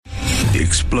The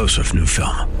explosive new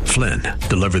film, Flynn,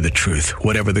 deliver the truth,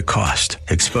 whatever the cost,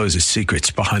 exposes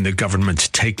secrets behind the government's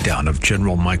takedown of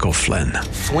General Michael Flynn.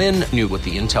 Flynn knew what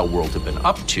the intel world had been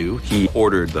up to. He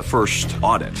ordered the first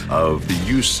audit of the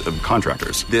use of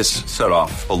contractors. This set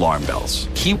off alarm bells.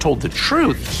 He told the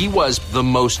truth. He was the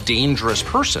most dangerous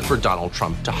person for Donald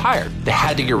Trump to hire. They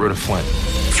had to get rid of Flynn.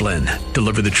 Flynn,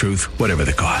 deliver the truth, whatever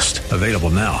the cost. Available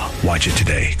now. Watch it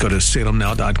today. Go to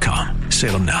salemnow.com.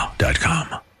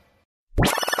 salemnow.com.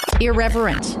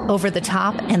 Irreverent, over the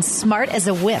top, and smart as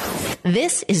a whip.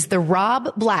 This is the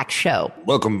Rob Black Show.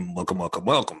 Welcome.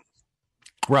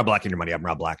 Rob Black and your money. I'm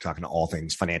Rob Black, talking to all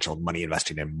things financial, money,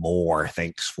 investing, and more.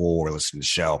 Thanks for listening to the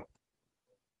show.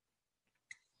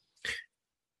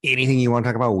 Anything you want to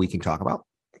talk about, we can talk about.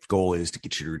 The goal is to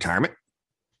get you to retirement.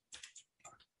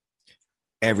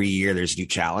 Every year there's a new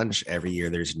challenge. Every year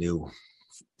there's a new,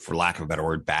 for lack of a better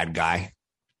word, bad guy.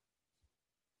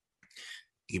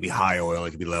 It could be high oil.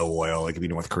 It could be low oil. It could be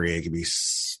North Korea. It could be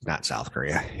not South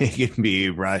Korea. It can be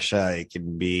Russia. It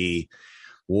can be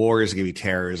wars. It could be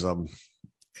terrorism.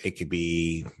 It could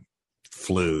be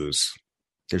flus.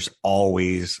 There's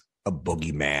always a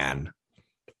boogeyman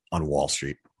on Wall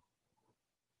Street.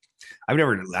 I've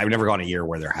never gone a year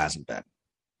where there hasn't been,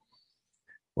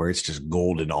 where it's just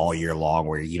golden all year long,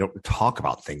 where you don't talk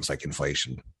about things like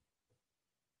inflation.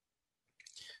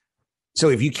 So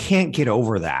if you can't get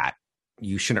over that,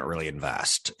 you shouldn't really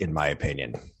invest, in my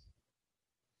opinion.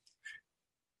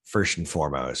 First and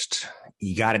foremost,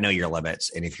 you got to know your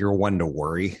limits. And if you're one to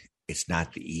worry, it's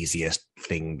not the easiest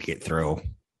thing to get through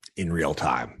in real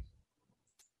time.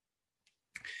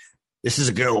 This is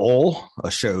a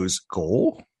show's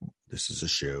goal. This is a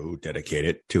show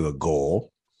dedicated to a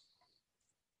goal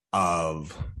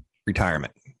of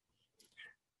retirement.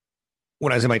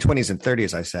 When I was in my 20s and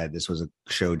 30s, I said this was a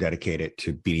show dedicated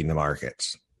to beating the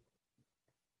markets.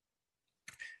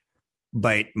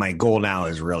 But my goal now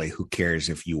is really, who cares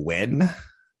if you win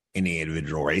any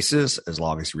individual races, as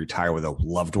long as you retire with a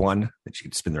loved one that you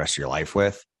can spend the rest of your life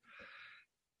with,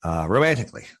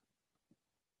 romantically.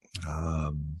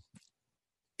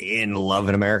 In Love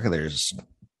in America, there's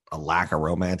a lack of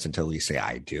romance until we say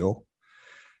I do.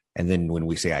 And then when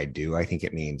we say I do, I think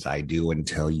it means I do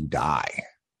until you die.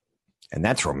 And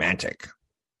that's romantic.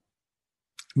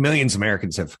 Millions of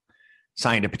Americans have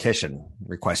signed a petition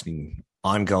requesting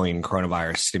ongoing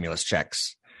coronavirus stimulus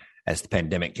checks as the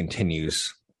pandemic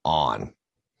continues on.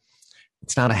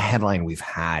 It's not a headline we've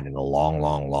had in a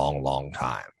long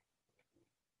time.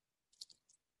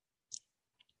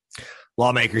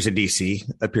 Lawmakers in D.C.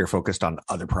 appear focused on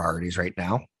other priorities right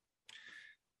now.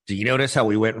 Do you notice how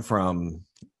we went from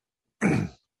kind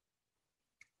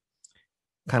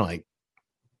of like,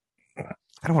 I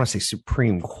don't want to say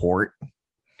Supreme Court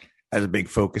as a big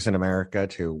focus in America,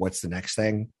 to what's the next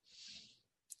thing?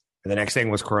 And the next thing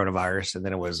was coronavirus. And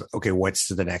then it was, okay, what's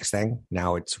the next thing?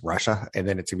 Now it's Russia. And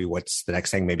then it's going to be, what's the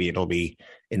next thing? Maybe it'll be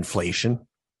inflation.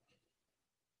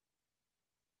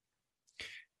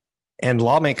 And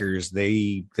lawmakers,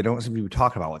 they don't seem to be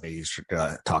talking about what they used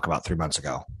to talk about 3 months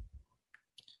ago.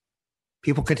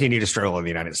 People continue to struggle in the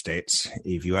United States.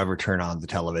 If you ever turn on the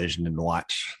television and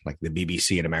watch like the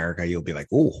BBC in America, you'll be like,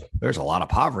 oh, there's a lot of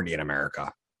poverty in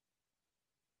America.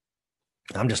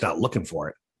 I'm just not looking for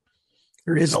it.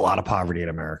 There is a lot of poverty in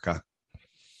America.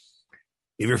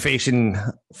 If you're facing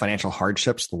financial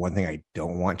hardships, the one thing I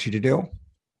don't want you to do,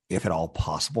 if at all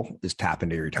possible, is tap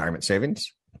into your retirement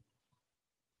savings.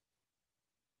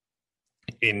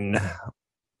 In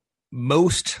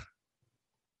most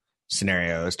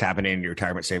scenarios, tapping into your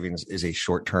retirement savings is a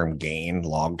short-term gain,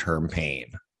 long-term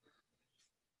pain.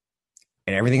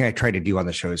 And everything I try to do on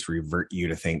the show is to revert you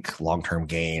to think long-term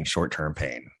gain, short-term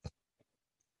pain.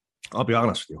 I'll be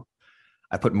honest with you.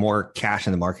 I put more cash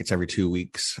in the markets every 2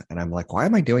 weeks, and I'm like, why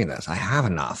am I doing this? I have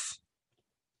enough.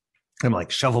 I'm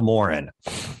like, shovel more in.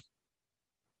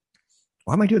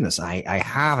 Why am I doing this? I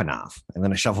have enough. And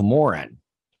then I shovel more in.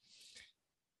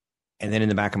 And then in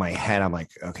the back of my head, I'm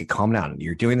like, okay, calm down.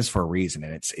 You're doing this for a reason,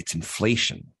 and it's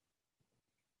inflation.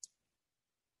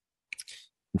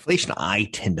 Inflation, I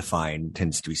tend to find,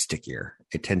 tends to be stickier.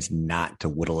 It tends not to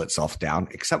whittle itself down,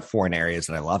 except for in areas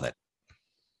that I love it.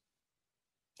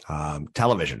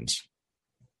 Televisions.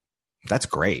 That's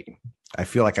great. I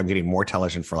feel like I'm getting more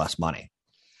television for less money.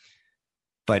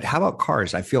 But how about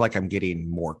cars? I feel like I'm getting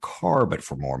more car, but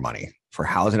for more money. For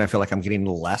housing, I feel like I'm getting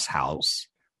less house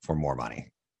for more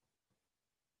money.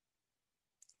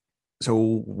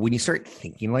 So when you start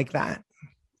thinking like that,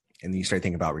 and then you start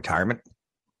thinking about retirement,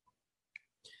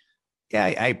 yeah,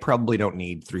 I probably don't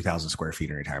need 3,000 square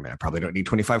feet in retirement. I probably don't need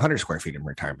 2,500 square feet in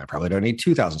retirement. I probably don't need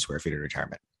 2,000 square feet in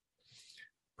retirement.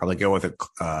 Probably go with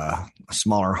a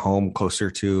smaller home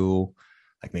closer to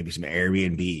like maybe some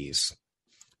Airbnbs.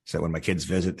 So when my kids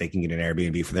visit, they can get an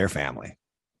Airbnb for their family.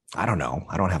 I don't know.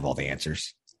 I don't have all the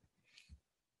answers.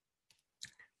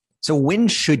 So when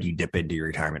should you dip into your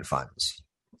retirement funds?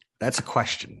 That's a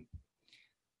question.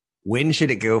 When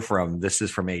should it go from this is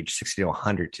from age 60 to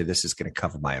 100 to this is going to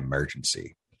cover my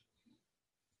emergency?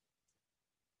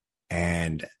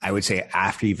 And I would say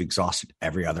after you've exhausted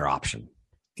every other option,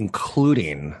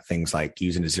 including things like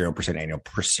using a 0% annual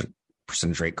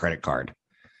percentage rate credit card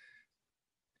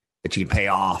that you can pay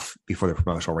off before the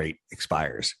promotional rate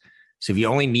expires. So if you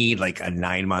only need like a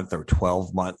 9-month or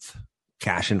 12-month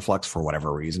cash influx for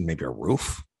whatever reason, maybe a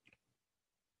roof,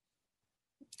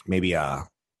 maybe a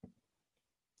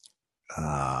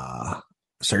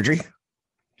surgery,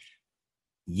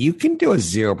 you can do a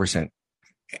 0%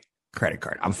 credit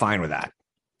card. I'm fine with that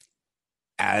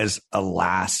as a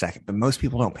last second, but most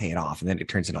people don't pay it off. And then it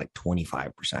turns into like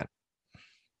 25%.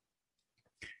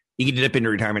 You can dip into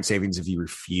retirement savings if you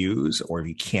refuse, or if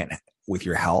you can't with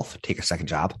your health, take a second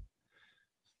job.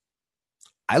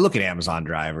 I look at Amazon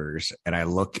drivers and I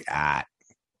look at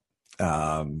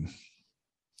Instacart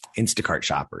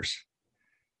shoppers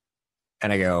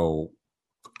and I go,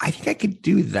 I think I could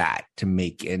do that to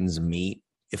make ends meet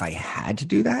if I had to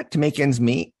do that to make ends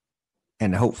meet.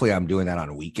 And hopefully I'm doing that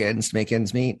on weekends to make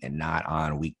ends meet and not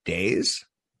on weekdays.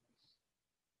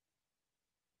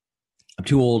 I'm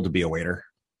too old to be a waiter.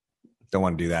 Don't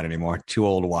want to do that anymore. Too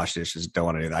old to wash dishes. Don't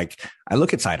want to do that. I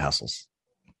look at side hustles.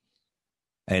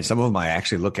 And some of them I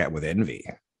actually look at with envy.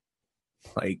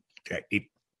 Like,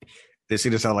 this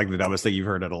seems to sound like the dumbest thing you've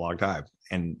heard in a long time.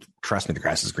 And trust me, the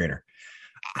grass is greener.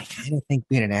 I kind of think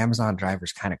being an Amazon driver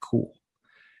is kind of cool.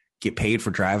 Get paid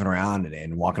for driving around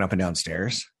and walking up and down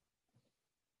stairs.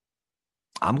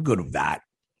 I'm good with that.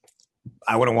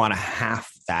 I wouldn't want to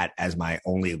half that as my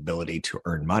only ability to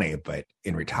earn money, but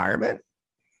in retirement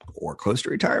or close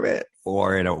to retirement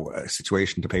or in a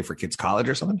situation to pay for kids' college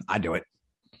or something, I'd do it.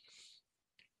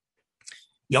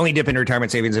 You only dip into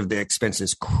retirement savings if the expense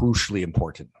is crucially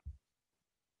important.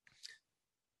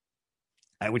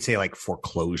 I would say like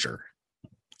foreclosure.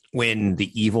 When the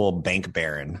evil bank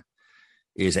baron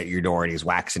is at your door and he's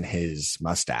waxing his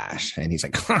mustache and he's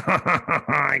like,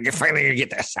 you're finally going to get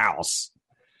this house.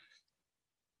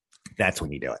 That's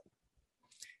when you do it.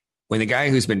 When the guy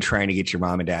who's been trying to get your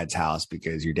mom and dad's house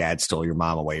because your dad stole your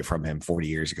mom away from him 40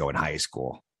 years ago in high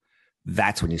school,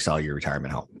 that's when you sell your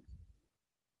retirement home.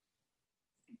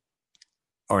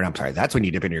 Or I'm sorry, that's when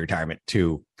you dip into your retirement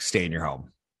to stay in your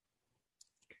home.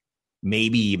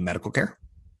 Maybe medical care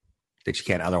that you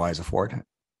can't otherwise afford.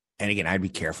 And again, I'd be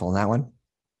careful in that one.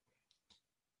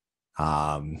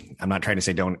 I'm not trying to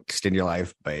say don't extend your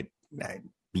life, but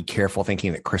be careful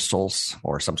thinking that crystals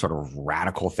or some sort of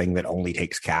radical thing that only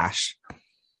takes cash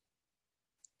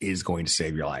is going to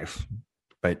save your life.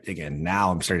 But again,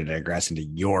 now I'm starting to digress into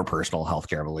your personal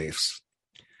healthcare beliefs.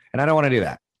 And I don't want to do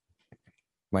that.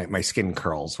 My skin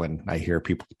curls when I hear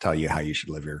people tell you how you should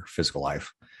live your physical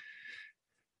life.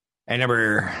 And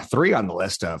number 3 on the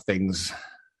list of things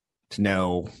to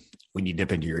know when you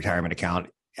dip into your retirement account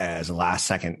as a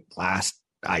last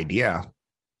idea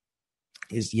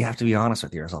is you have to be honest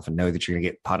with yourself and know that you're going to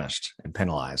get punished and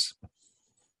penalized.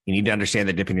 You need to understand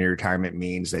that dipping into your retirement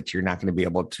means that you're not going to be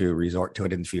able to resort to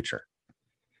it in the future.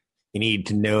 You need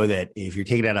to know that if you're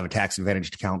taking it out of a tax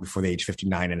advantaged account before the age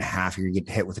 59 and a half, you're going to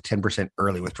get hit with a 10%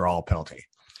 early withdrawal penalty.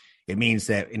 It means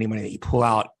that any money that you pull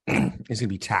out is going to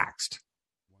be taxed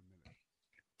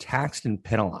and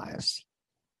penalized.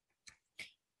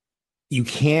 You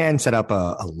can set up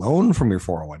a loan from your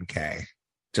 401k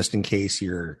just in case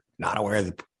you're not aware of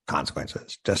the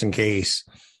consequences, just in case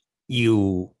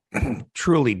you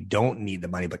truly don't need the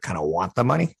money but kind of want the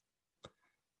money.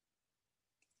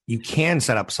 You can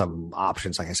set up some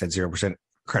options, like I said, 0%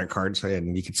 credit cards,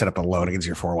 and you can set up a loan against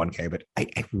your 401k. But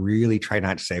I really try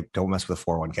not to say, don't mess with a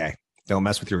 401k. Don't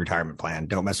mess with your retirement plan.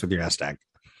 Don't mess with your nest egg.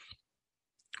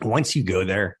 Once you go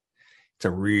there, it's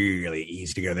really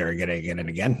easy to go there again and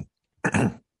again.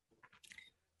 A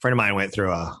friend of mine went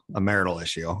through a marital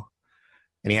issue,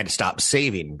 and he had to stop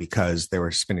saving because they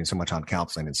were spending so much on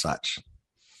counseling and such.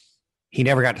 He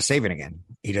never got to saving again.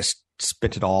 He just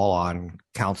spent it all on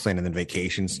counseling and then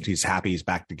vacations. He's happy he's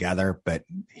back together, but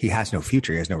he has no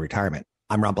future. He has no retirement.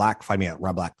 I'm Rob Black. Find me at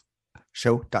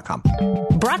robblackshow.com.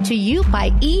 Brought to you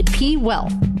by EP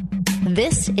Wealth.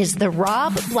 This is the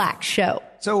Rob Black Show.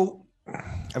 So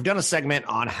I've done a segment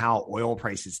on how oil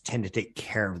prices tend to take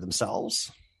care of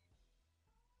themselves.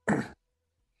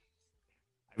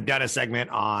 I've done a segment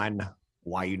on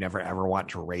why you never ever want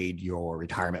to raid your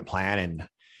retirement plan and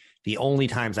The only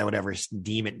times I would ever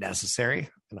deem it necessary,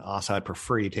 and also I'd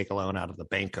prefer you take a loan out of the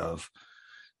bank of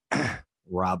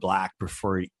Rob Black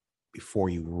before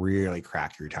you really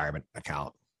crack your retirement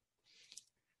account.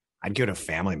 I'd go to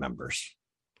family members.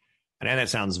 I know that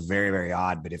sounds very, very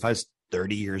odd, but if I was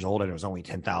 30 years old and it was only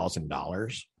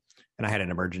 $10,000 and I had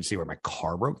an emergency where my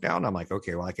car broke down, I'm like,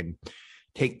 okay, well, I can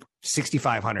take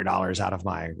 $6,500 out of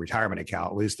my retirement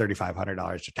account, lose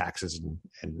 $3,500 to taxes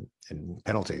and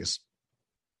penalties.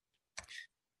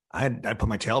 I'd put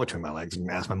my tail between my legs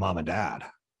and ask my mom and dad.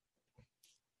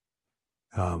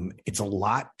 It's a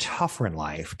lot tougher in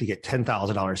life to get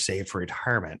 $10,000 saved for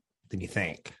retirement than you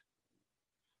think.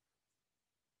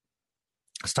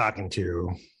 I was talking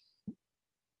to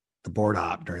the board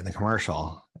op during the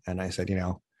commercial, and I said,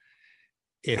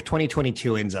 if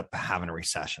 2022 ends up having a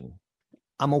recession,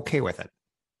 I'm okay with it.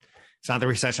 It's not the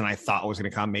recession I thought was going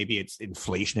to come. Maybe it's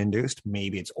inflation induced.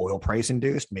 Maybe it's oil price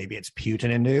induced. Maybe it's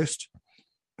Putin induced.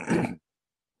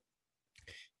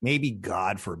 Maybe,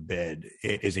 God forbid,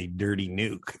 it is a dirty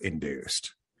nuke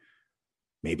induced.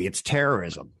 Maybe it's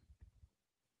terrorism.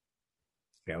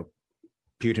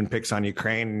 Putin picks on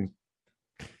Ukraine.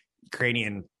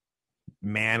 Ukrainian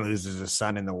man loses his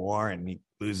son in the war, and he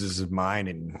loses his mind,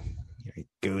 and he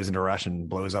goes into Russia and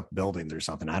blows up buildings or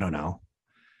something. I don't know.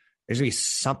 There's going to be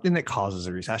something that causes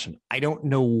a recession. I don't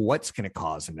know what's going to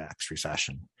cause the next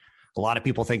recession. A lot of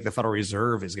people think the Federal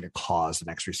Reserve is going to cause the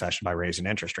next recession by raising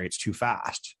interest rates too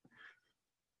fast.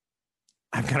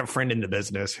 I've got a friend in the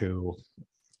business who,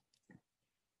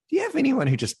 do you have anyone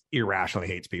who just irrationally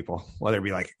hates people? Whether it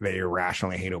be like they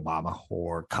irrationally hate Obama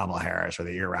or Kamala Harris, or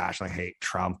they irrationally hate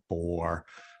Trump or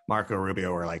Marco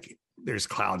Rubio, or like there's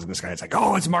clouds in the sky. It's like,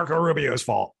 oh, it's Marco Rubio's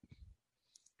fault.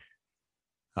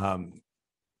 The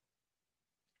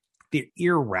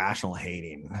irrational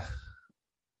hating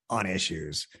on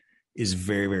issues is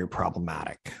very, very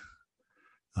problematic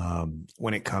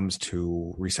when it comes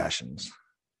to recessions.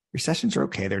 Recessions are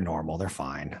okay. They're normal. They're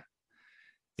fine.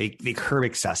 They curb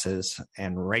excesses.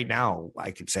 And right now,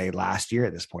 I could say last year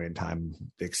at this point in time,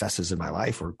 the excesses in my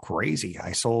life were crazy.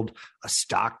 I sold a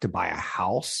stock to buy a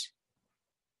house.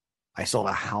 I sold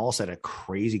a house at a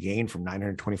crazy gain from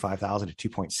 $925,000 to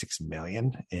 $2.6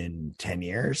 million in 10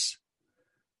 years.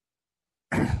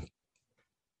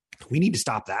 We need to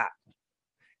stop that.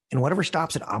 And whatever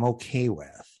stops it, I'm okay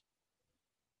with.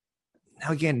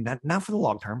 Now, again, not for the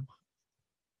long term.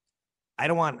 I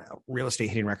don't want real estate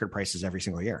hitting record prices every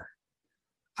single year.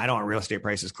 I don't want real estate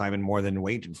prices climbing more than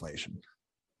wage inflation.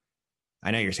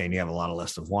 I know you're saying you have a lot of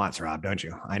lists of wants, Rob, don't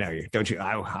you? I know you. Don't you?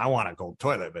 I want a gold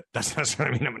toilet, but that's not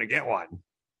necessarily mean I'm going to get one.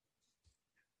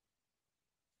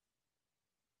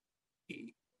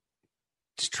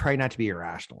 Just try not to be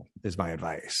irrational is my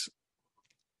advice.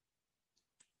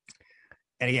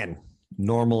 And again,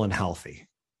 normal and healthy.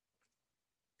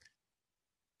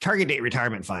 Target date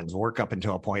retirement funds work up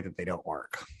until a point that they don't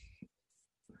work.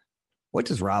 What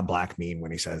does Rob Black mean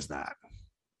when he says that?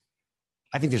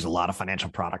 I think there's a lot of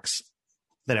financial products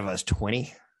that have us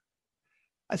 20.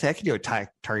 I say I could do a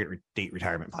target date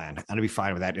retirement plan. I'd be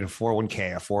fine with that in a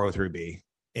 401k, a 403b,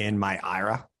 in my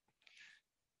IRA.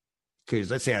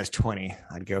 Because let's say I was 20,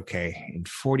 I'd go, okay, in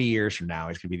 40 years from now,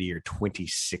 it's going to be the year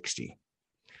 2060.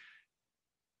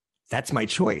 That's my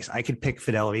choice. I could pick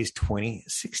Fidelity's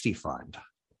 2060 fund.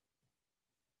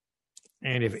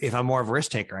 And if I'm more of a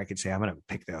risk taker, I could say I'm going to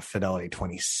pick the Fidelity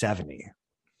 2070.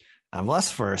 I'm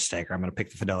less for a risk taker. I'm going to pick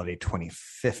the Fidelity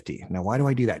 2050. Now, why do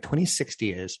I do that?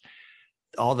 2060 is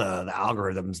all the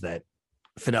algorithms that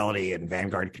Fidelity and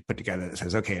Vanguard could put together that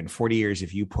says, okay, in 40 years,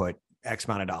 if you put X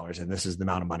amount of dollars, and this is the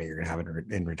amount of money you're going to have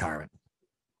in retirement.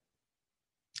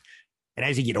 And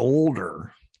as you get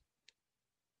older,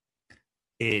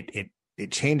 it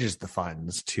changes the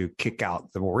funds to kick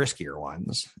out the more riskier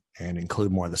ones and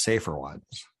include more of the safer ones.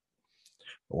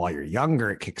 While you're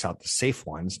younger, it kicks out the safe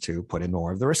ones to put in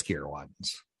more of the riskier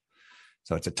ones.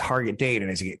 So it's a target date. And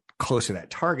as you get closer to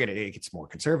that target, it gets more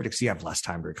conservative so you have less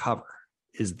time to recover,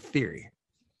 is the theory.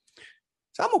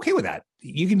 So I'm okay with that.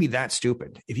 You can be that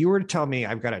stupid. If you were to tell me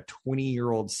I've got a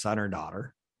 20-year-old son or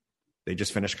daughter, they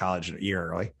just finished college a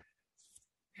year early,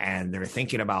 and they're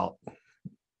thinking about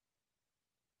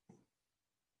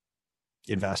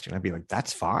investing, I'd be like,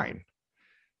 that's fine.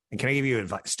 And can I give you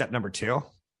advice? Step number 2,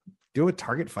 do a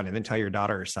target fund and then tell your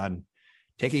daughter or son,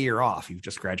 take a year off. You've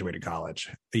just graduated college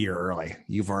a year early.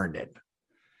 You've earned it.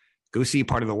 Go see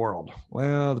part of the world.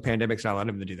 Well, the pandemic's not allowing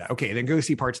them to do that. Okay, then go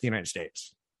see parts of the United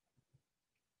States.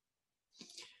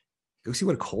 Go see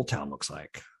what a coal town looks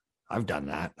like. I've done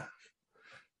that.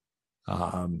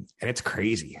 And it's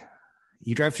crazy.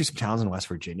 You drive through some towns in West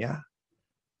Virginia,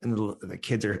 And the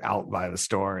kids are out by the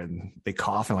store and they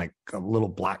cough and like a little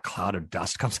black cloud of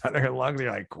dust comes out of their lungs.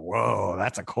 You're like, whoa,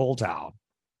 that's a coal town.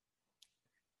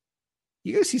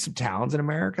 You go see some towns in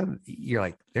America. You're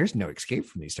like, there's no escape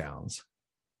from these towns.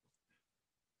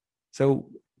 So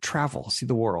travel, see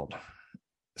the world,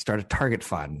 start a target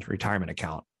fund, retirement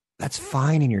account. That's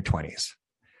fine in your 20s.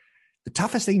 The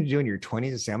toughest thing to do in your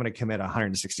 20s is say, I'm going to commit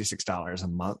 $166 a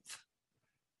month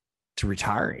to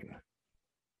retiring.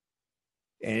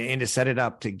 And to set it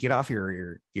up to get off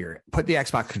your put the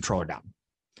Xbox controller down,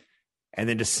 and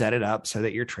then to set it up so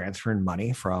that you're transferring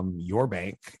money from your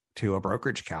bank to a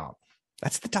brokerage account.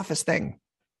 That's the toughest thing.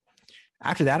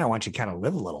 After that, I want you to kind of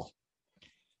live a little.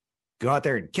 Go out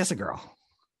there and kiss a girl.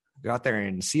 Go out there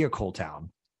and see a coal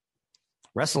town.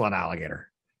 Wrestle an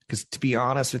alligator. Because to be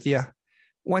honest with you,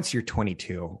 once you're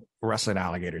 22, wrestling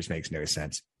alligators makes no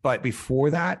sense. But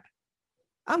before that,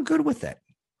 I'm good with it.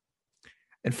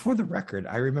 And for the record,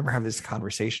 I remember having this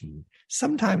conversation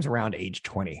sometimes around age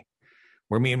 20,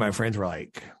 where me and my friends were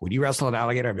like, would you wrestle an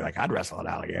alligator? I'd be like, I'd wrestle an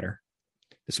alligator.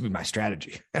 This would be my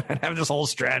strategy. I'd have this whole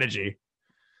strategy.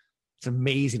 It's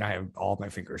amazing. I have all my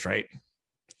fingers, right?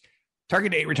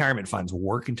 Target date retirement funds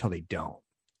work until they don't.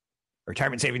 A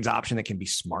retirement savings option that can be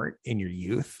smart in your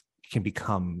youth can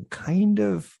become kind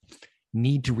of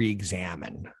need to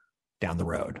re-examine down the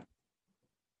road.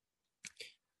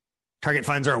 Target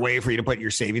funds are a way for you to put your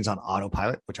savings on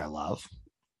autopilot, which I love.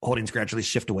 Holdings gradually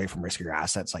shift away from riskier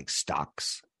assets like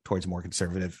stocks towards more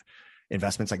conservative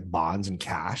investments like bonds and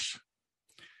cash.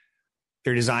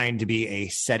 They're designed to be a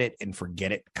set it and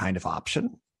forget it kind of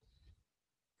option.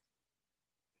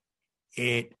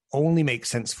 It only makes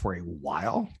sense for a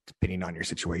while, depending on your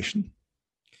situation.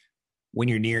 When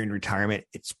you're nearing retirement,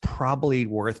 it's probably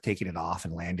worth taking it off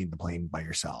and landing the plane by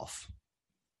yourself,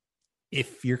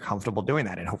 if you're comfortable doing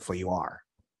that, and hopefully you are.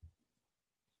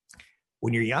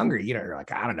 When you're younger, you're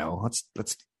like, I don't know,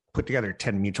 let's put together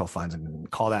 10 mutual funds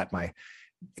and call that my.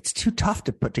 It's too tough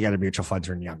to put together mutual funds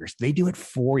when you're younger. So they do it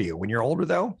for you. When you're older,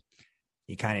 though,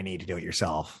 you kind of need to do it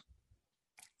yourself.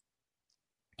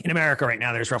 In America right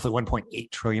now, there's roughly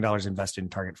 $1.8 trillion invested in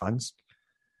target funds.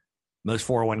 Most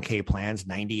 401k plans,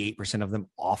 98% of them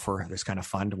offer this kind of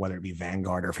fund, whether it be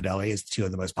Vanguard or Fidelity, is two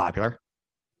of the most popular.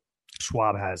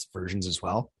 Schwab has versions as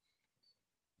well.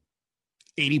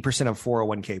 80% of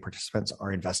 401k participants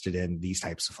are invested in these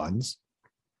types of funds.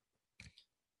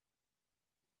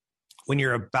 When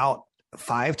you're about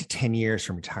 5 to 10 years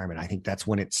from retirement, I think that's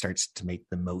when it starts to make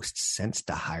the most sense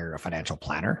to hire a financial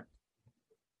planner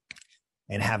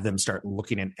and have them start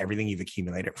looking at everything you've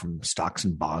accumulated, from stocks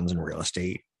and bonds and real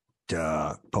estate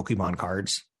to Pokemon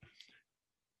cards.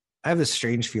 I have this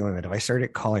strange feeling that if I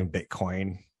started calling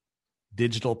Bitcoin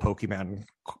digital Pokemon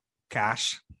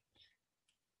cash,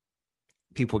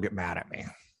 people get mad at me.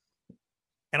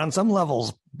 And on some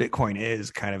levels, Bitcoin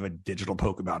is kind of a digital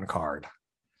Pokemon card.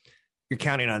 You're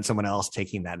counting on someone else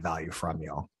taking that value from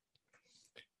you.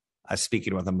 I was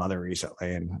speaking with a mother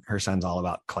recently, and her son's all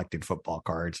about collecting football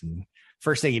cards. And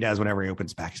first thing he does whenever he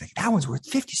opens back, he's like, that one's worth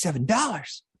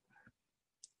 $57.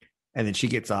 And then she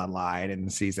gets online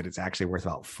and sees that it's actually worth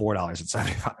about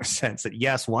 $4.75. That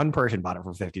yes, one person bought it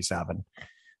for $57,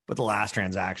 but the last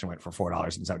transaction went for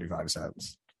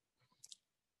 $4.75.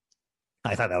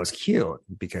 I thought that was cute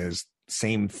because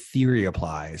same theory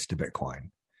applies to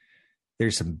Bitcoin.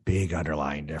 There's some big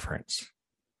underlying difference,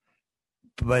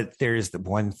 but there's the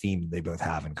one theme they both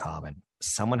have in common.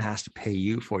 Someone has to pay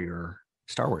you for your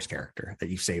Star Wars character that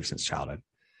you've saved since childhood.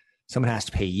 Someone has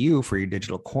to pay you for your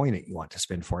digital coin that you want to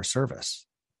spend for a service.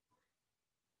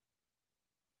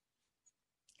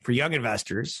 For young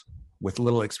investors with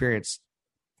little experience,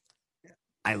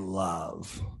 I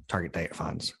love target date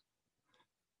funds.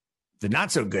 The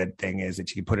not so good thing is that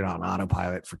you can put it on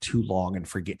autopilot for too long and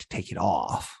forget to take it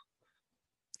off.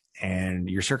 And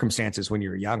your circumstances when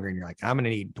you're younger and you're like, I'm going to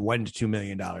need $1 to $2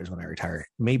 million when I retire,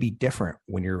 may be different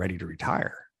when you're ready to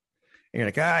retire. And you're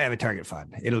like, I have a target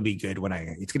fund. It'll be good when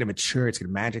it's going to mature. It's going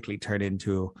to magically turn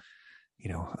into,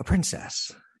 a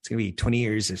princess. It's going to be 20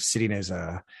 years of sitting as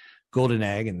a golden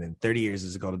egg, and then 30 years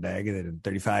as a golden egg, and then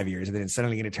 35 years. And then it's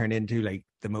suddenly going to turn into like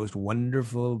the most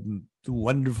wonderful,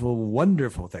 wonderful,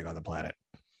 wonderful thing on the planet.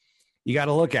 You got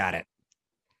to look at it.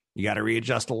 You got to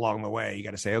readjust along the way. You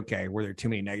got to say, okay, were there too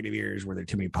many negative years? Were there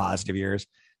too many positive years?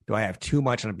 Do I have too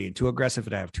much on being too aggressive?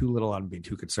 Do I have too little on being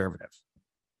too conservative?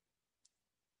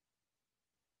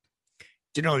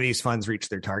 Generally, these funds reach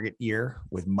their target year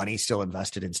with money still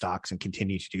invested in stocks and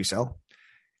continue to do so.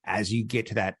 As you get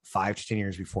to that 5 to 10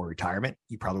 years before retirement,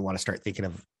 you probably want to start thinking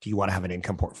of, do you want to have an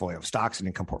income portfolio of stocks, an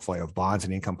income portfolio of bonds,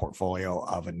 an income portfolio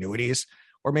of annuities?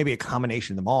 or maybe a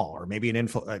combination of them all, or maybe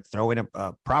throw in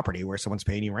a property where someone's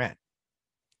paying you rent.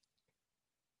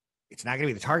 It's not going to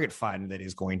be the target fund that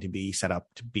is going to be set up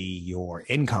to be your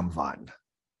income fund.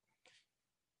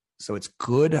 So it's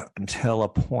good until a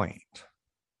point.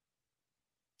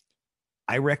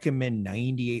 I recommend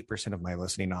 98% of my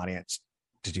listening audience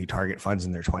to do target funds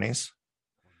in their 20s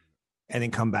and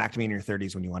then come back to me in your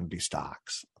 30s when you want to do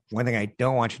stocks. One thing I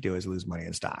don't want you to do is lose money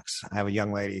in stocks. I have a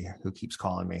young lady who keeps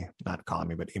not calling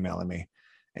me, but emailing me.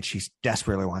 And she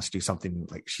desperately wants to do something,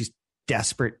 like she's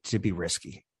desperate to be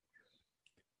risky.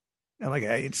 And like,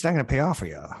 it's not going to pay off for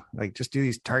you. Like, just do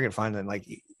these target funds. And like,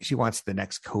 she wants the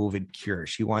next COVID cure.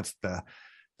 She wants the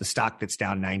stock that's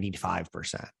down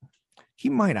 95%.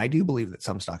 I do believe that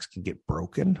some stocks can get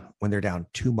broken when they're down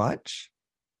too much.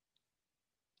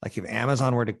 Like if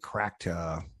Amazon were to crack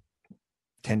to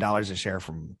 $10 a share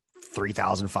from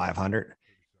 3,500,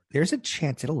 there's a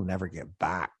chance it'll never get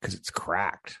back because it's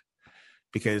cracked.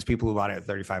 Because people who bought it at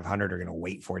 3,500 are going to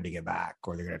wait for it to get back,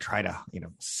 or they're going to try to,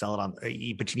 sell it on. But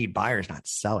you need buyers, not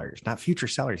sellers, not future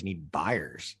sellers. You need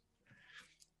buyers.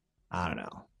 I don't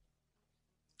know.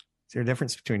 Is there a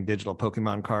difference between digital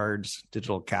Pokemon cards,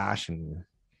 digital cash, and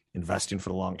investing for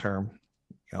the long term?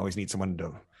 You always need someone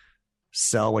to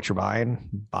sell what you're buying,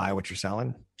 buy what you're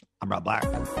selling. I'm Rob Black.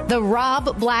 The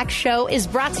Rob Black Show is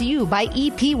brought to you by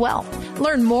EP Wealth.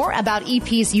 Learn more about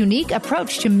EP's unique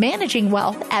approach to managing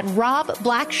wealth at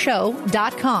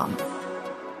robblackshow.com.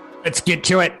 Let's get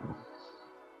to it.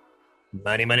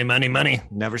 Money, money, money, money.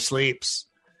 Never sleeps.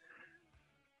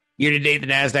 Year to date, the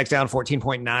NASDAQ's down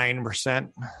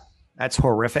 14.9%. That's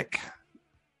horrific.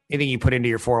 Anything you put into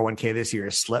your 401k this year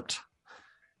has slipped.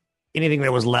 Anything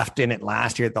that was left in it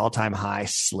last year at the all-time high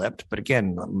slipped. But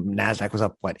again, NASDAQ was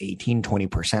up, 18,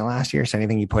 20% last year. So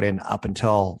anything you put in up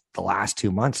until the last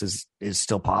 2 months is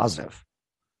still positive.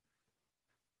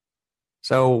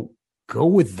 So go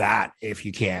with that if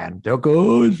you can. Don't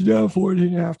go, it's down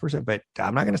 14.5%. But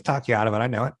I'm not going to talk you out of it. I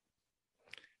know it.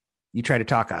 You try to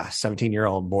talk a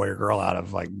 17-year-old boy or girl out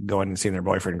of going and seeing their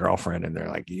boyfriend and girlfriend, and they're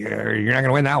like, you're not going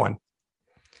to win that one.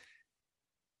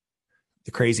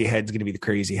 The crazy head's going to be the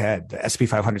crazy head. The S&P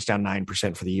 500 is down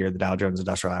 9% for the year. The Dow Jones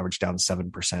Industrial Average down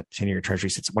 7%. 10-year Treasury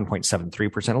sits at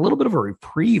 1.73%. A little bit of a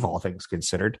reprieve, all things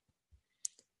considered.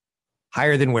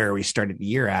 Higher than where we started the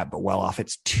year at, but well off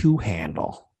its two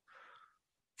handle.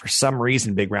 For some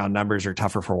reason, big round numbers are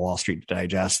tougher for Wall Street to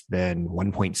digest than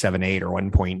 1.78 or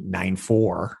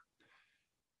 1.94.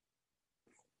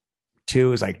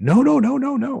 2 is like, no.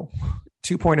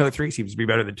 2.03 seems to be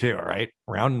better than 2, all right?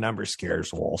 Round number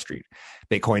scares Wall Street.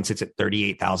 Bitcoin sits at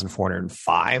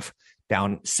 38,405,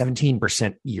 down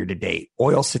 17% year to date.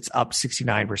 Oil sits up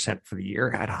 69% for the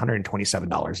year at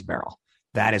 $127 a barrel.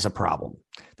 That is a problem.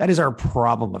 That is our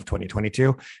problem of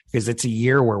 2022, because it's a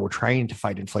year where we're trying to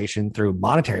fight inflation through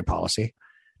monetary policy.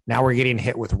 Now we're getting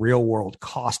hit with real world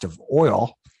cost of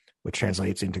oil, which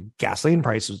translates into gasoline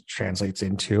prices, translates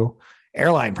into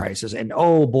airline prices. And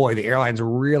oh boy, the airlines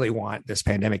really want this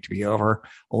pandemic to be over,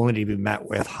 only to be met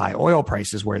with high oil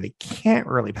prices where they can't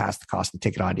really pass the cost of the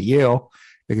ticket on to you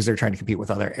because they're trying to compete with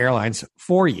other airlines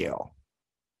for you.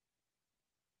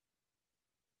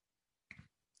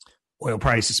 Oil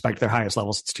prices spiked to their highest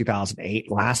level since 2008.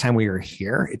 Last time we were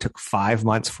here, it took 5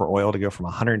 months for oil to go from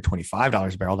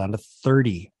 $125 a barrel down to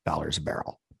 $30 a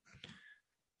barrel.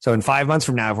 So in 5 months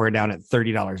from now, if we're down at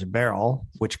 $30 a barrel,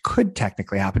 which could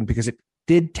technically happen because it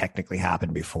did technically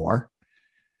happen before,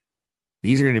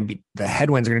 these are going to be, the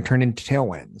headwinds are going to turn into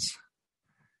tailwinds.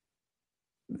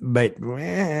 But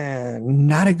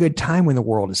not a good time when the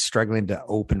world is struggling to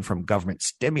open from government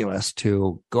stimulus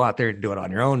to go out there and do it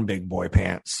on your own big boy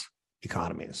pants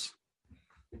economies.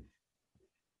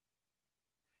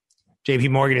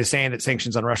 JP Morgan is saying that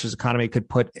sanctions on Russia's economy could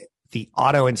put the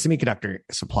auto and semiconductor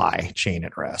supply chain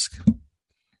at risk.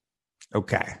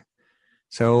 Okay.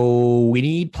 So we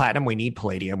need platinum, we need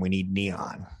palladium, we need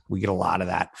neon. We get a lot of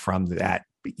that from that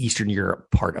Eastern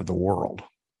Europe part of the world.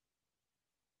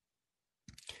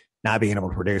 Not being able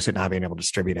to produce it, not being able to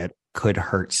distribute it could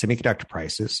hurt semiconductor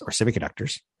prices or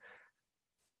semiconductors,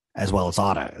 as well as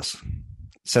autos.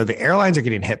 So the airlines are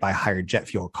getting hit by higher jet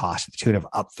fuel costs to the tune of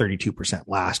up 32%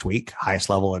 last week, highest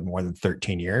level in more than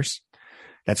 13 years.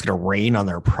 That's going to rain on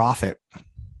their profit.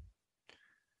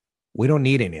 We don't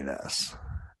need any of this.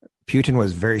 Putin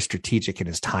was very strategic in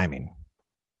his timing.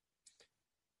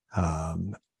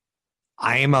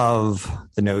 I'm of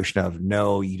the notion of,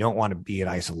 no, you don't want to be an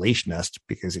isolationist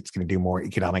because it's going to do more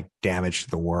economic damage to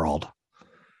the world.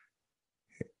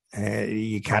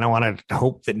 You kind of want to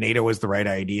hope that NATO is the right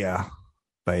idea,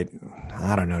 but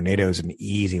I don't know. NATO is an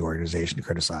easy organization to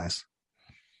criticize.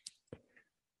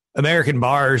 American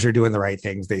bars are doing the right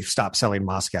things. They've stopped selling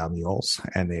Moscow mules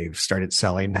and they've started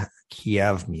selling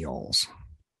Kiev mules.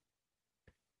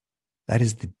 That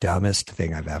is the dumbest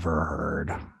thing I've ever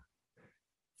heard.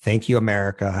 Thank you,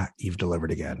 America. You've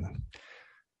delivered again.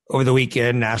 Over the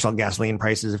weekend, national gasoline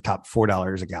prices have topped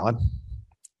 $4 a gallon.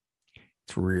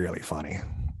 It's really funny.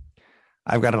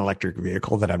 I've got an electric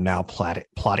vehicle that I'm now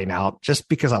plotting out just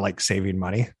because I like saving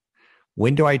money.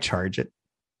 When do I charge it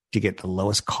to get the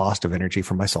lowest cost of energy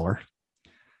from my solar?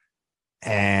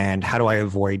 And how do I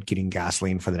avoid getting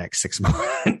gasoline for the next 6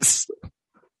 months?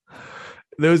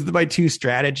 Those are my two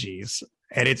strategies.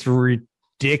 And it's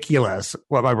ridiculous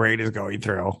what my brain is going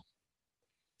through.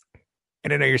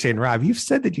 And I know you're saying, Rob, you've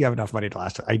said that you have enough money to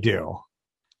last. I do.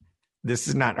 This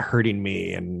is not hurting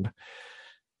me. And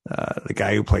the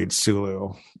guy who played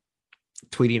Sulu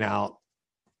tweeting out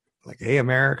like, hey,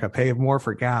 America, pay more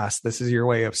for gas. This is your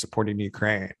way of supporting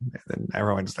Ukraine. And then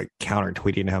everyone's like counter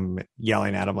tweeting him,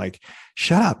 yelling at him like,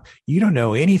 shut up. You don't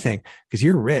know anything because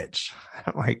you're rich.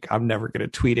 I'm like, I'm never going to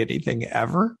tweet anything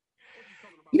ever.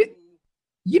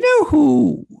 You know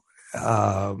who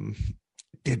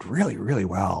did really, really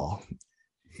well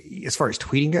as far as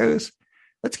tweeting goes?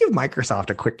 Let's give Microsoft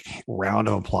a quick round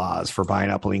of applause for buying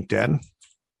up LinkedIn.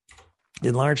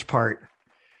 In large part,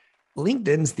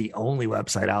 LinkedIn's the only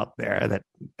website out there that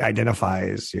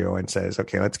identifies you and says,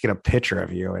 okay, let's get a picture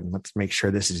of you and let's make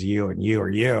sure this is you and you or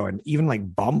you. And even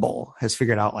like Bumble has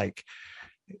figured out, like,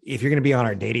 if you're going to be on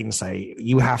our dating site,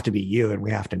 you have to be you and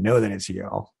we have to know that it's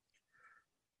you.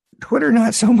 Twitter,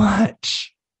 not so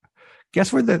much.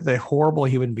 Guess where the horrible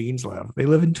human beings live? They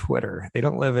live in Twitter. They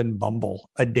don't live in Bumble,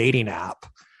 a dating app,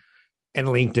 and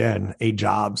LinkedIn, a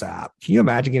jobs app. Can you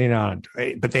imagine getting on?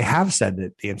 But they have said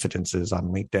that the incidences on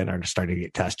LinkedIn are starting to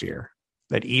get testier.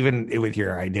 That even with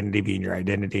your identity being your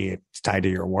identity, it's tied to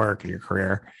your work and your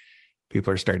career.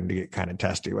 People are starting to get kind of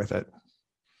testy with it.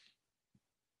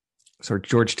 So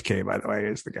George Takei, by the way,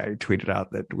 is the guy who tweeted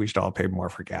out that we should all pay more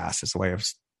for gas as a way of,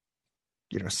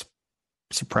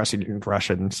 suppressing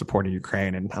Russia and supporting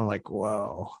Ukraine. And I'm like,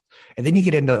 whoa. And then you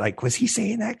get into like, was he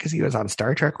saying that because he was on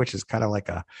Star Trek, which is kind of like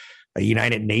a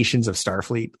United Nations of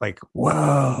Starfleet? Like,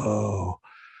 whoa.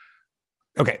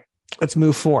 Okay, let's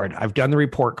move forward. I've done the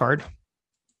report card.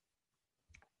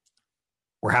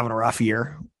 We're having a rough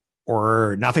year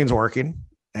or nothing's working.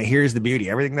 Now here's the beauty.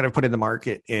 Everything that I've put in the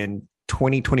market in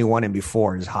 2021 and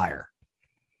before is higher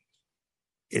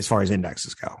as far as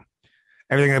indexes go.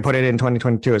 Everything I put in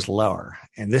 2022 is lower.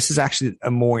 And this is actually a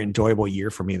more enjoyable year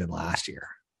for me than last year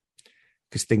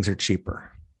because things are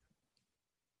cheaper.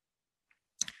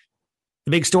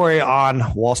 The big story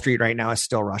on Wall Street right now is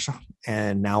still Russia.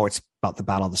 And now it's about the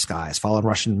battle of the skies. Following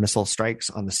Russian missile strikes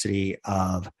on the city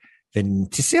of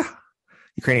Vinnytsia,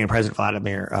 Ukrainian President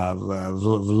Volodymyr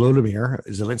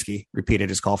Zelensky repeated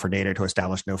his call for NATO to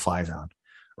establish no-fly zone.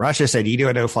 Russia said, you do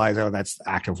a no-fly zone, that's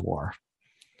active war.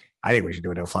 I think we should do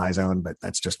a no-fly zone, but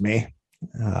that's just me.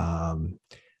 I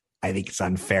think it's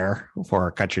unfair for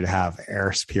a country to have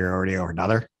air superiority over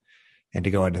another and to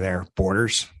go into their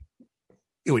borders.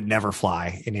 It would never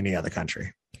fly in any other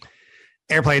country.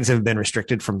 Airplanes have been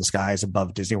restricted from the skies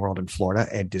above Disney World in Florida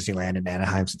and Disneyland in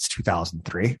Anaheim since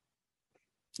 2003.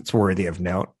 It's worthy of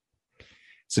note.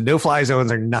 So no-fly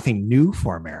zones are nothing new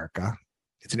for America.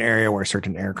 It's an area where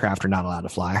certain aircraft are not allowed to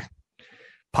fly,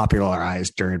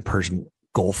 popularized during Persian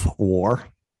Gulf War.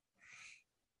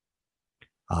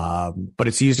 But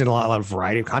it's used in a lot of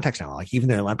variety of contexts now. Like even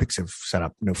the Olympics have set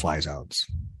up no-fly zones.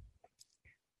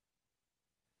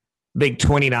 Big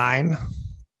 29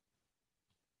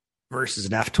 versus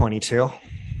an F-22.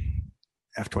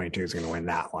 F-22 is going to win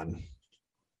that one.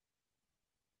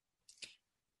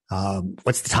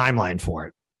 What's the timeline for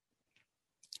it?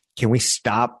 Can we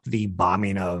stop the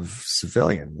bombing of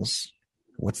civilians?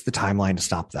 What's the timeline to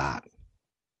stop that?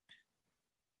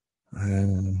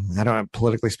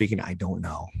 Politically speaking, I don't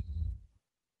know.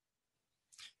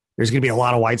 There's going to be a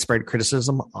lot of widespread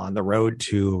criticism on the road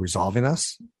to resolving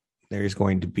this. There's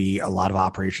going to be a lot of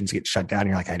operations get shut down.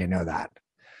 You're like, I didn't know that.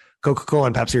 Coca-Cola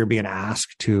and Pepsi are being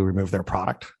asked to remove their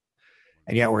product.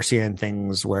 And yet we're seeing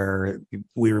things where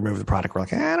we remove the product. We're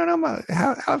like, I don't know.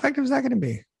 How effective is that going to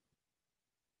be?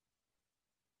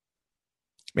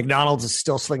 McDonald's is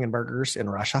still slinging burgers in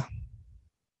Russia.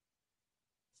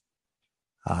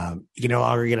 You can no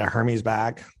longer get a Hermes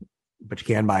bag, but you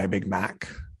can buy a Big Mac.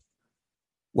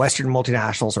 Western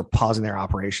multinationals are pausing their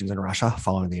operations in Russia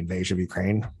following the invasion of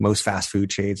Ukraine. Most fast food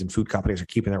chains and food companies are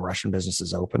keeping their Russian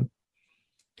businesses open.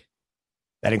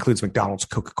 That includes McDonald's,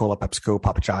 Coca-Cola, PepsiCo,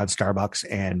 Papa John's, Starbucks,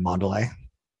 and Mondelez.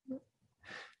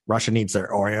 Russia needs their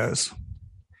Oreos.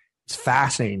 It's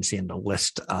fascinating seeing the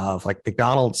list of like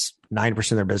McDonald's,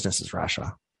 9% of their business is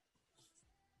Russia.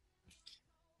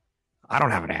 I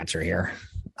don't have an answer here.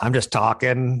 I'm just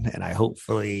talking, and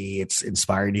hopefully it's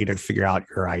inspired you to figure out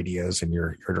your ideas and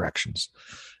your directions.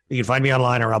 You can find me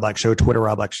online at Rob Black Show, Twitter,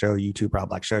 Rob Black Show, YouTube, Rob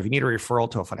Black Show. If you need a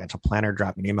referral to a financial planner,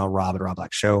 drop me an email,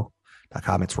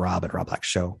 rob@robblackshow.com. It's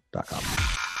rob@robblackshow.com.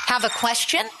 Have a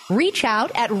question? Reach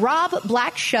out at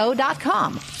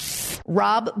robblackshow.com.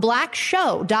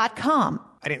 robblackshow.com.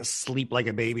 I didn't sleep like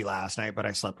a baby last night, but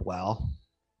I slept well.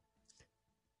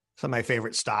 Some of my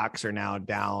favorite stocks are now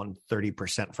down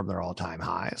 30% from their all-time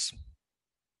highs.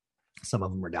 Some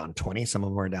of them are down 20, some of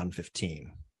them are down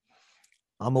 15.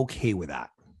 I'm okay with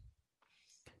that.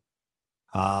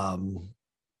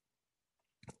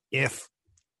 If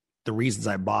the reasons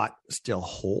I bought still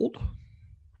hold,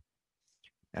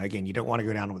 again, you don't want to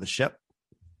go down with a ship.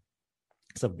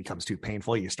 So if it becomes too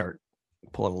painful, you start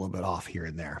pulling a little bit off here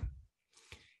and there.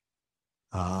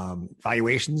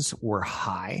 Valuations were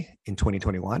high in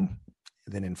 2021.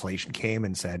 Then inflation came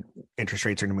and said interest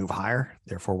rates are going to move higher.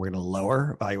 Therefore, we're going to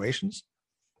lower valuations.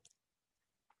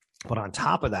 But on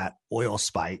top of that, oil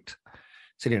spiked,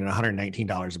 sitting at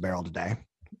 $119 a barrel today,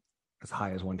 as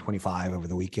high as $125 over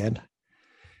the weekend.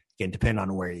 Again, depending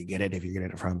on where you get it, if you're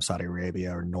getting it from Saudi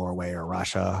Arabia or Norway or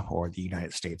Russia or the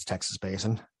United States, Texas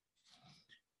Basin.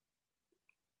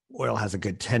 Oil has a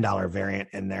good $10 variant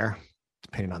in there,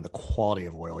 depending on the quality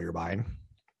of oil you're buying.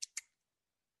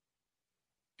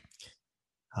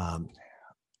 A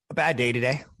bad day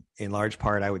today. In large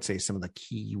part, I would say some of the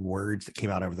key words that came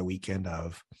out over the weekend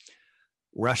of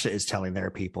Russia is telling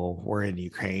their people we're in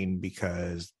Ukraine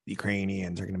because the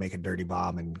Ukrainians are going to make a dirty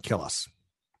bomb and kill us.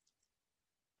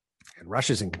 And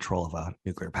Russia's in control of a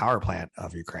nuclear power plant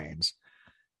of Ukraine's.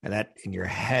 And that in your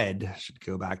head should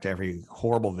go back to every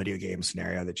horrible video game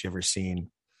scenario that you've ever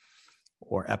seen,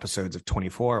 or episodes of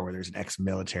 24 where there's an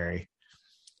ex-military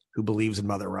who believes in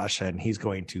Mother Russia and he's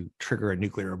going to trigger a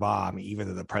nuclear bomb, even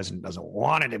though the president doesn't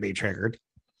want it to be triggered.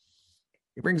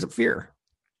 It brings up fear.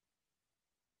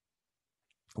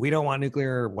 We don't want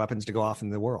nuclear weapons to go off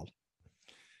in the world.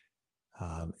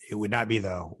 It would not be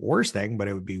the worst thing, but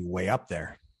it would be way up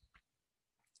there.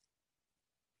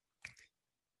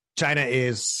 China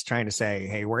is trying to say,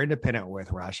 hey, we're independent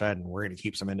with Russia and we're going to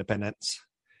keep some independence.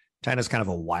 China's kind of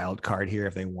a wild card here.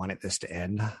 If they wanted this to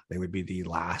end, they would be the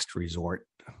last resort,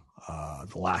 the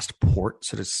last port,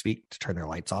 so to speak, to turn their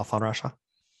lights off on Russia.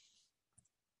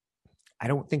 I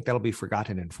don't think that'll be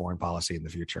forgotten in foreign policy in the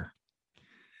future.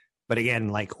 But again,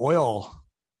 like oil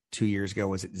 2 years ago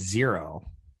was at zero,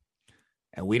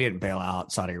 and we didn't bail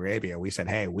out Saudi Arabia. We said,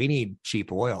 hey, we need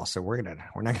cheap oil, so we're not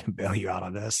gonna bail you out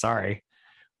on this. Sorry.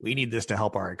 We need this to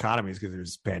help our economies because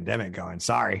there's a pandemic going.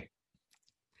 Sorry.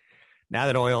 Now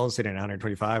that oil is sitting at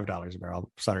 $125 a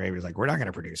barrel, Saudi Arabia is like, we're not going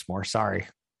to produce more. Sorry.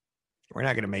 We're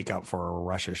not going to make up for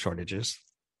Russia's shortages.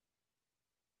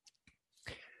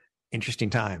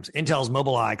 Interesting times. Intel's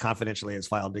Mobileye confidentially has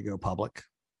filed to go public.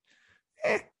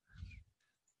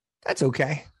 That's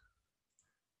okay.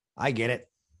 I get it.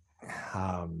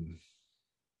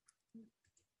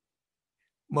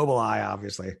 Mobileye,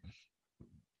 obviously,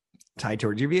 tied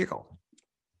towards your vehicle.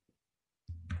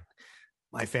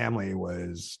 My family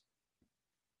was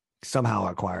somehow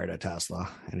acquired a Tesla,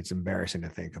 and it's embarrassing to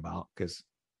think about because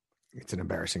it's an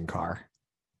embarrassing car.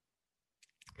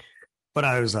 But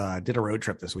I was did a road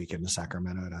trip this weekend to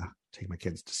Sacramento to take my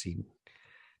kids to see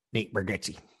Nate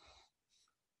Bargatze.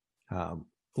 A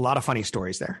lot of funny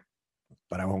stories there,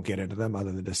 but I won't get into them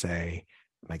other than to say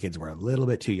my kids were a little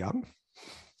bit too young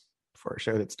for a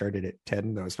show that started at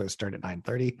 10 that was supposed to start at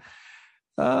 9:30.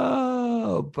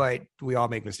 Oh, but we all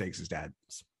make mistakes as dads.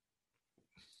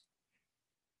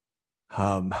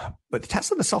 But the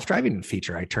Tesla, the self-driving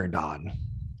feature I turned on,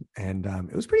 and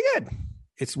it was pretty good.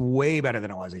 It's way better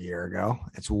than it was a year ago.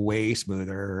 It's way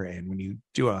smoother. And when you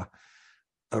do a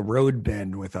road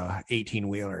bend with a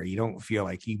 18-wheeler, you don't feel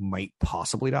like you might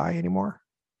possibly die anymore.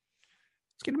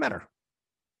 It's getting better.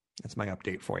 That's my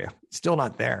update for you. It's still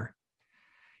not there.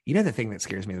 You know, the thing that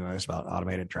scares me the most about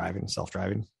automated driving,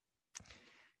 self-driving,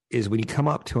 is when you come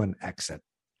up to an exit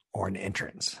or an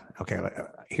entrance. Okay,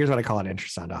 here's what I call an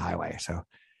entrance onto a highway. So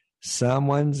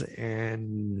someone's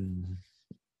in,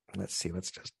 let's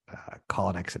just call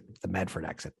an exit the Medford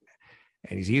exit.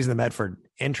 And he's using the Medford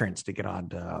entrance to get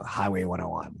onto Highway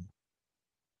 101.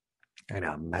 I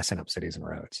know, I'm messing up cities and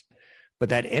roads. But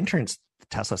that entrance,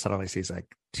 Tesla suddenly sees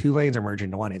like two lanes are merging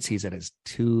into one. It sees it as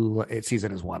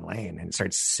one lane, and it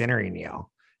starts centering you.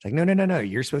 It's like, no.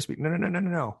 You're supposed to be,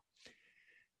 no.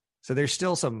 So there's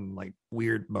still some like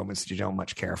weird moments that you don't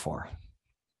much care for.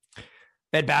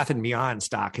 Bed Bath & Beyond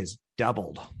stock has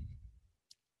doubled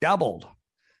doubled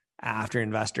after an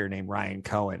investor named Ryan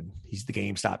Cohen. He's the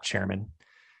GameStop chairman,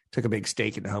 took a big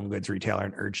stake in the home goods retailer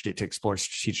and urged it to explore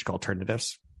strategic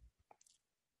alternatives.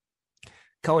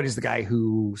 Cohen is the guy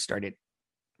who started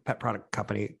pet product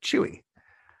company Chewy.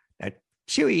 Now,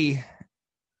 Chewy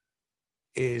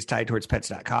is tied towards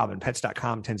Pets.com, and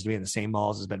Pets.com tends to be in the same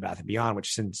malls as Bed Bath & Beyond,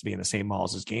 which tends to be in the same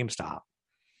malls as GameStop.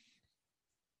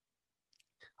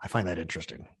 I find that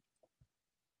interesting.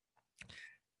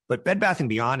 But Bed Bath &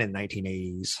 Beyond in the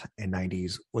 1980s and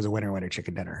 90s was a winner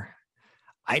chicken dinner.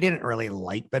 I didn't really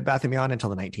like Bed Bath & Beyond until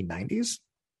the 1990s,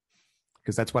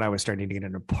 because that's when I was starting to get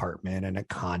an apartment and a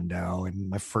condo and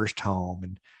my first home.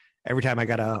 And every time I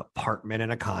got an apartment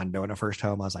and a condo and a first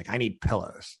home, I was like, I need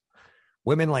pillows.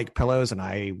 Women like pillows, and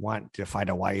I want to find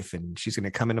a wife, and she's going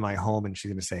to come into my home and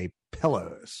she's going to say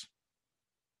pillows.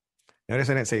 Notice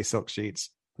I didn't say silk sheets.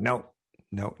 No.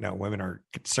 Women are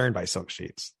concerned by silk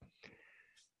sheets.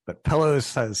 But pillows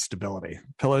says stability.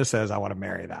 Pillows says I want to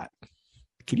marry that.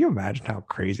 Can you imagine how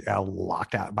crazy, how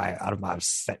locked out of my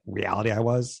set reality I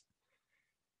was?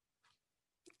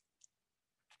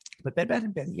 But Bed Bath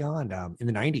 & Beyond in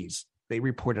the 90s, they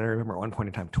reported, I remember at one point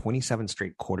in time, 27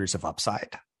 straight quarters of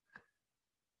upside.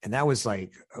 And that was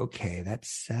like, okay, that's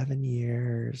 7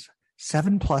 years,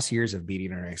 7+ years of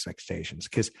beating our expectations,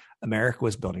 because America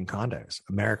was building condos.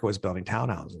 America was building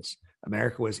townhouses.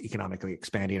 America was economically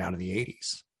expanding out of the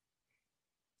 80s.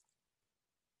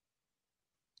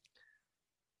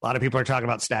 A lot of people are talking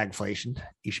about stagflation.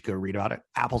 You should go read about it.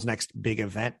 Apple's next big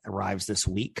event arrives this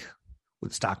week, with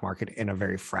the stock market in a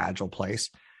very fragile place.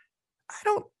 I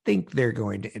don't think they're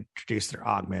going to introduce their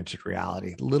augmented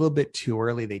reality. A little bit too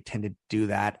early. They tend to do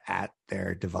that at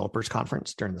their developers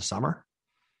conference during the summer.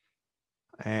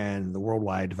 And the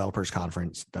Worldwide Developers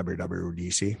Conference,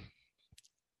 WWDC,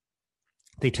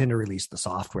 they tend to release the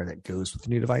software that goes with the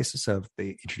new devices. So if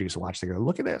they introduce a watch, they go,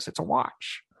 look at this, it's a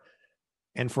watch.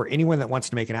 And for anyone that wants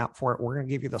to make an app for it, we're going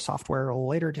to give you the software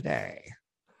later today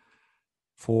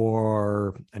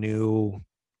for a new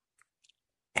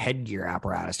headgear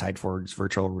apparatus tied towards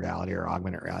virtual reality or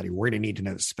augmented reality. We're going to need to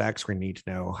know the specs. We're going to need to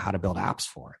know how to build apps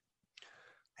for it.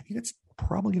 I think it's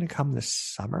probably going to come this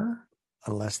summer,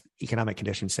 unless economic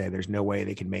conditions say there's no way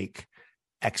they can make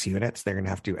X units. They're going to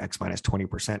have to do X minus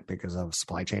 20% because of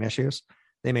supply chain issues.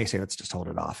 They may say, let's just hold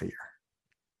it off a year.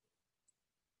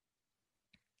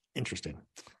 Interesting.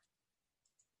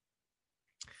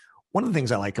 One of the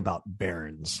things I like about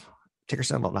Barron's, ticker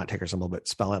symbol, not ticker symbol, but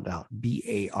spell it out,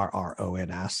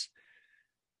 Barrons.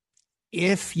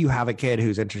 If you have a kid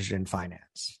who's interested in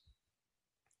finance,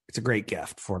 it's a great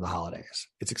gift for the holidays.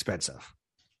 It's expensive.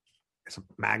 It's a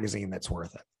magazine that's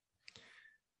worth it.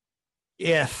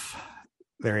 If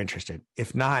they're interested.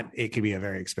 If not, it could be a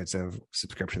very expensive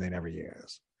subscription they never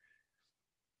use.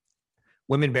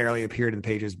 Women barely appeared in the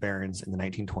pages of Barron's in the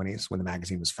 1920s when the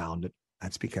magazine was founded.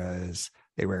 That's because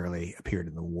they rarely appeared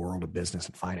in the world of business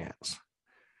and finance.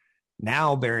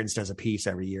 Now Barron's does a piece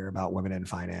every year about women in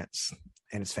finance,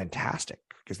 and it's fantastic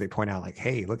because they point out like,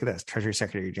 hey, look at this. Treasury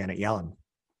Secretary Janet Yellen.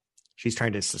 She's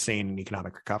trying to sustain an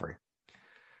economic recovery.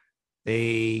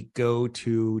 They go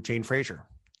to Jane Fraser,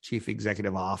 Chief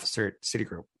Executive Officer at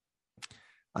Citigroup,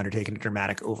 undertaking a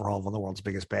dramatic overhaul of one of the world's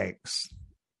biggest banks.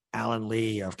 Alan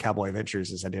Lee of Cowboy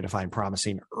Ventures is identifying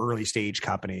promising early stage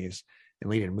companies and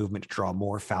leading a movement to draw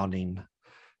more founding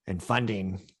and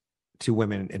funding to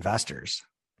women investors,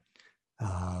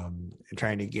 and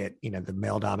trying to get, the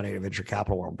male dominated venture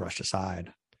capital world brushed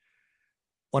aside.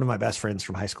 One of my best friends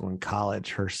from high school and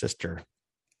college, her sister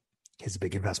is a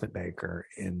big investment banker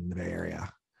in the Bay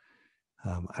Area.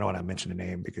 I don't want to mention a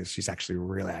name because she's actually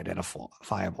really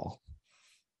identifiable.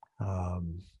 But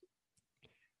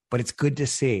it's good to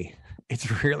see.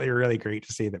 It's really, really great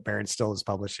to see that Barron's still is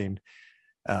publishing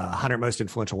 100 most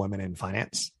influential women in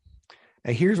finance.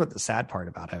 Now, here's what the sad part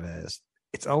about it is.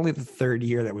 It's only the third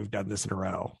year that we've done this in a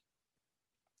row.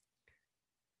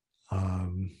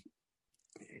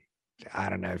 I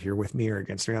don't know if you're with me or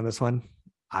against me on this one.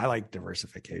 I like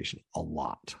diversification a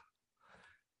lot.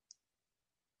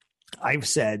 I've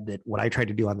said that what I try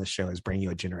to do on this show is bring you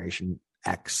a Generation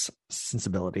X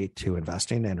sensibility to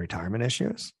investing and retirement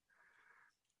issues.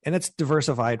 And it's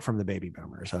diversified from the baby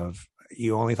boomers of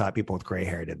you only thought people with gray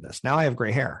hair did this. Now I have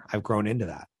gray hair. I've grown into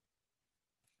that.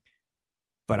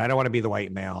 But I don't want to be the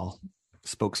white male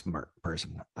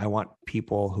spokesperson. I want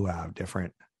people who have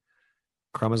different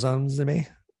chromosomes than me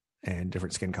and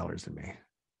different skin colors than me.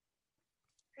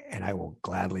 And I will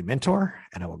gladly mentor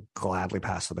and I will gladly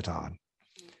pass the baton.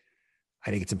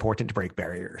 I think it's important to break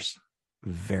barriers.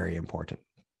 Very important.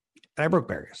 And I broke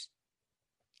barriers.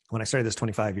 When I started this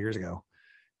 25 years ago,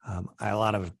 I had a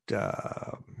lot of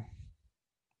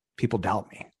people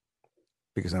doubt me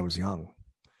because I was young.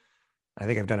 I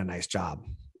think I've done a nice job,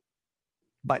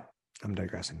 but I'm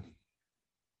digressing.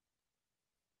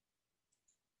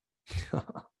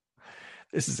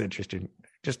 This is interesting.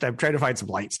 I'm trying to find some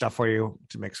light stuff for you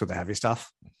to mix with the heavy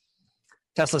stuff.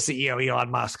 Tesla CEO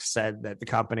Elon Musk said that the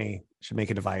company should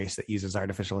make a device that uses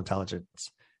artificial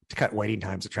intelligence to cut waiting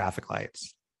times at traffic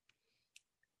lights.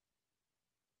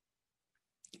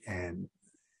 And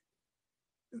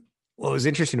what was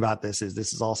interesting about this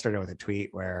is all started with a tweet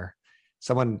where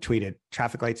someone tweeted,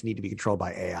 traffic lights need to be controlled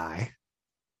by AI.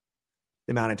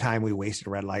 The amount of time we waste at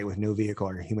a red light with no vehicle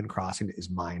or human crossing is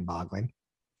mind-boggling.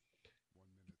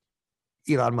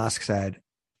 Elon Musk said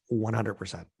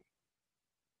 100%.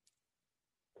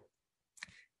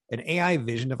 An AI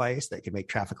vision device that can make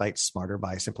traffic lights smarter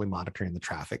by simply monitoring the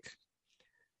traffic.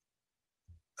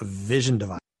 A vision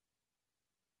device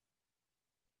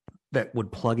that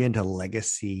would plug into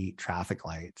legacy traffic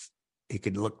lights. It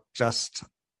could look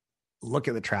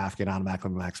at the traffic and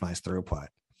automatically maximize throughput.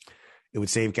 It would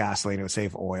save gasoline, it would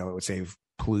save oil, it would save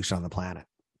pollution on the planet.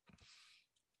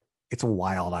 It's a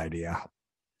wild idea.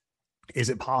 Is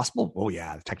it possible? Oh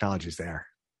yeah, the technology's there.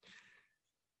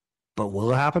 But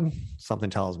will it happen? Something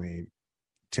tells me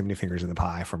too many fingers in the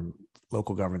pie, from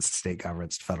local governments to state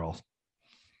governments to federal.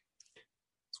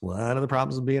 It's one of the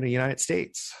problems of being a United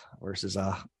States versus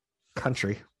a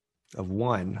country of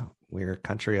one. We're a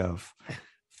country of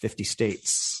 50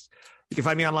 states. You can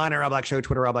find me online at Rob Black Show,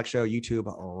 Twitter, Rob Black Show, YouTube,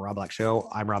 Rob Black Show.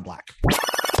 I'm Rob Black.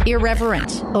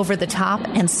 Irreverent, over the top,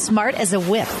 and smart as a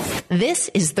whip. This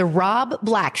is the Rob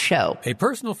Black Show. A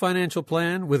personal financial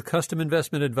plan with custom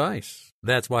investment advice.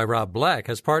 That's why Rob Black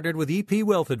has partnered with EP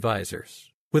Wealth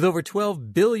Advisors. With over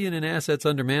 $12 billion in assets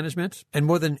under management and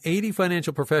more than 80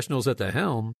 financial professionals at the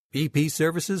helm, EP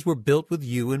services were built with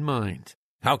you in mind.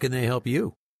 How can they help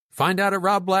you? Find out at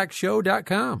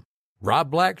robblackshow.com.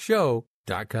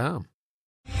 robblackshow.com.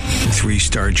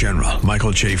 3-star General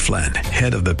Michael J. Flynn,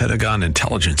 head of the Pentagon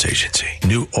Intelligence Agency,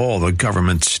 knew all the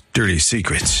government's dirty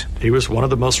secrets. He was one of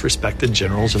the most respected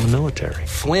generals in the military.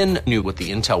 Flynn knew what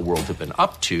the intel world had been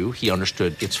up to. He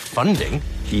understood its funding.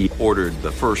 He ordered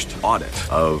the first audit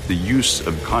of the use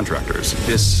of contractors.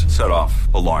 This set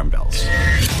off alarm bells.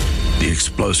 The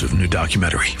explosive new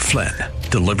documentary, Flynn,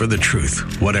 Deliver the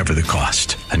Truth, Whatever the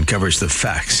Cost, uncovers the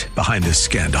facts behind this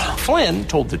scandal. Flynn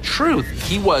told the truth.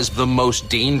 He was the most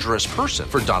dangerous person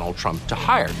for Donald Trump to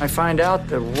hire. I find out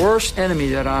the worst enemy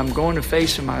that I'm going to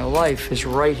face in my life is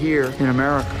right here in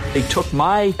America. They took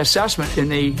my assessment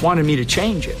and they wanted me to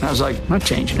change it. And I was like, I'm not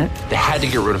changing it. They had to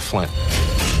get rid of Flynn.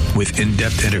 With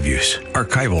in-depth interviews,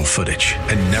 archival footage,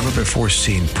 and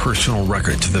never-before-seen personal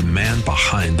records of the man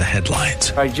behind the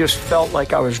headlines. I just felt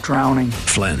like I was drowning.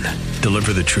 Flynn,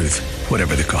 Deliver the Truth,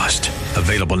 Whatever the Cost.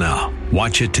 Available now.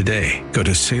 Watch it today. Go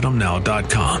to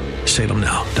salemnow.com.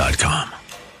 salemnow.com.